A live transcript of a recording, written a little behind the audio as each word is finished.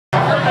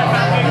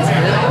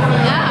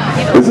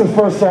This is the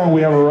first song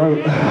we ever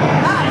wrote.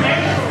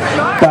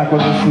 Back when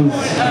this was...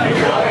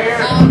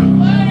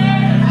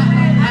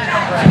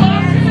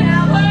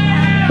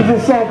 This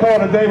is a song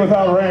called A Day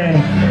Without Rain.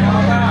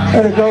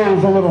 And it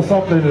goes a little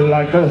something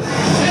like this.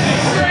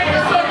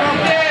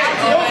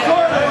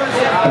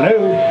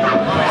 Hello?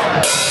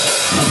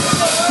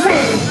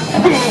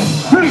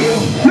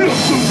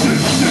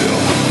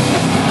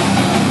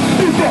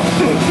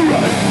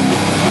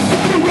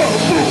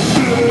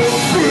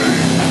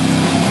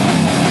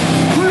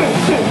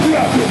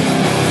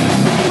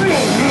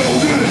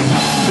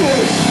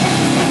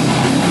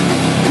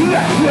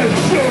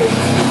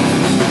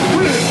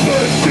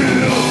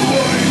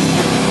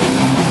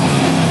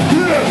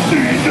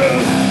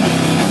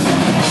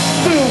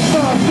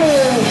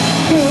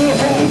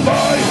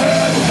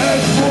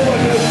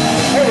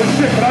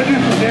 Can I do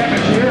some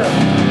damage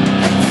here?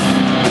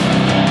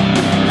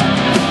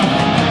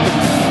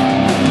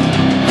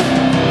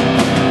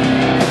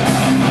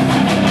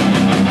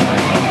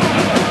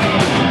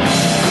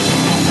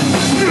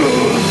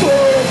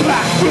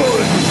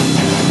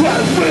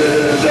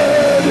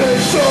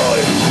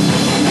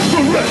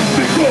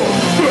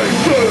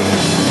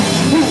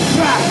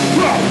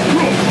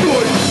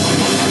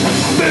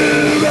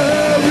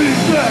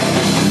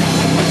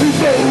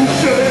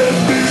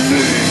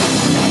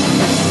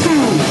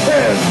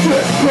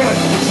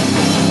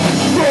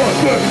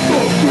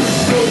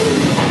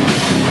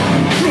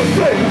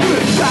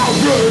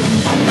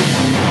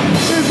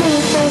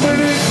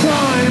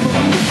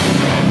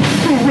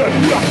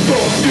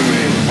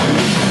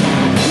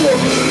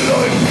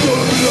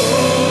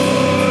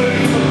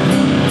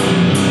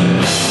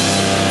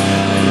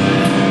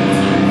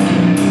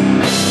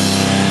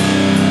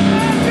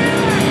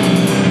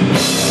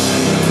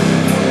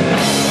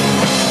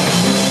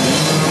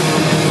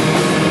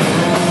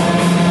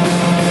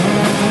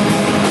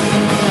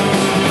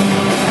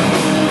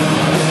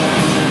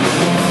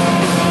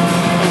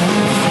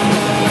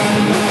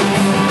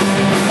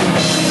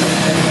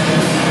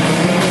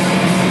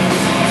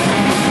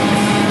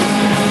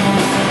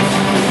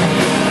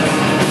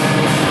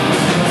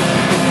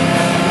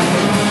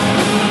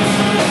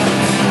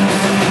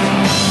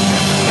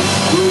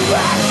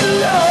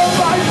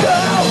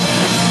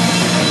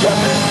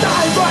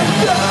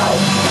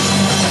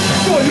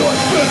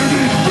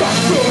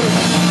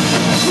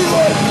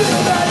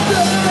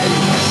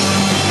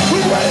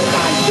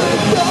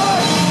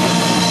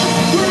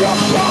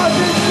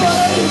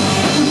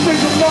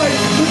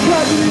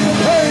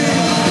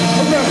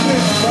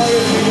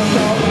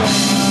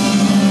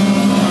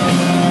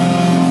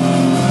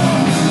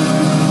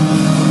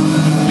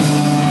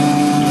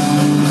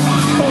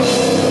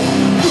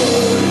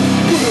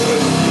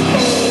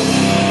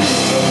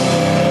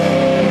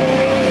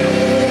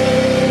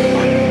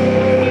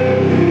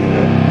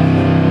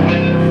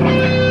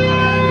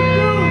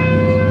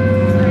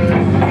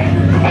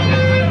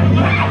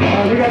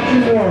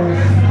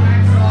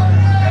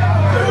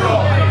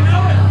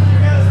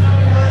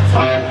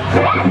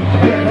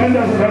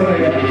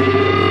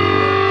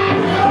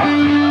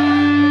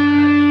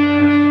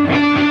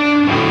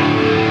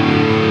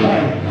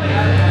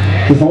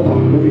 Just hold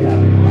on, we'll be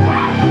happy. We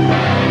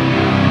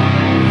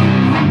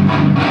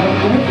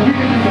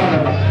can do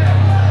that.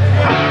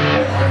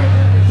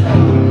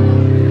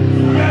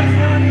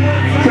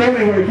 So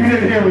anyway, if you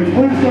didn't hear me,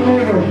 please come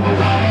over.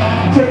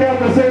 Check out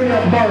the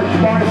Zodiac merch,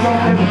 buy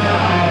something.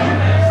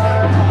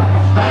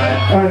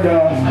 And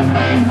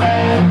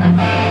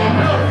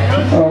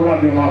oh, we're not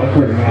doing a lot of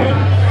quitting now.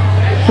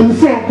 There's a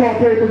song called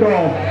Paper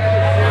Doll.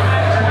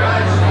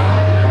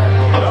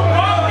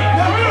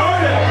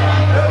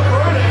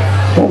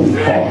 Holy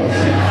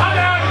balls.